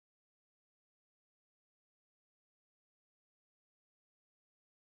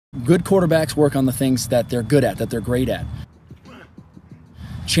Good quarterbacks work on the things that they're good at, that they're great at.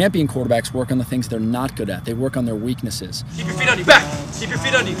 Champion quarterbacks work on the things they're not good at. They work on their weaknesses. Keep your feet on you. Back. Keep your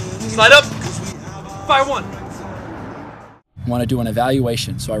feet on you. Slide up. Fire one. I want to do an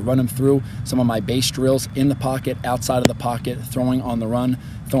evaluation, so I run them through some of my base drills in the pocket, outside of the pocket, throwing on the run,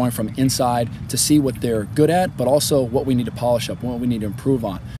 throwing from inside to see what they're good at, but also what we need to polish up, what we need to improve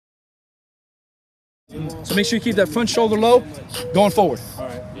on. So make sure you keep that front shoulder low, going forward.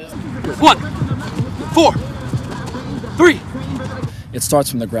 1, 4, 3. It starts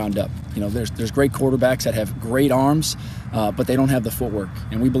from the ground up. You know, there's great quarterbacks that have great arms, but they don't have the footwork.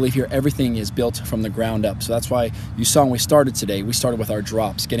 And we believe here everything is built from the ground up. So that's why you saw when we started today, we started with our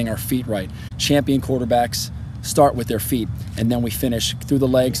drops, getting our feet right. Champion quarterbacks start with their feet, and then we finish through the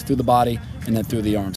legs, through the body, and then through the arms.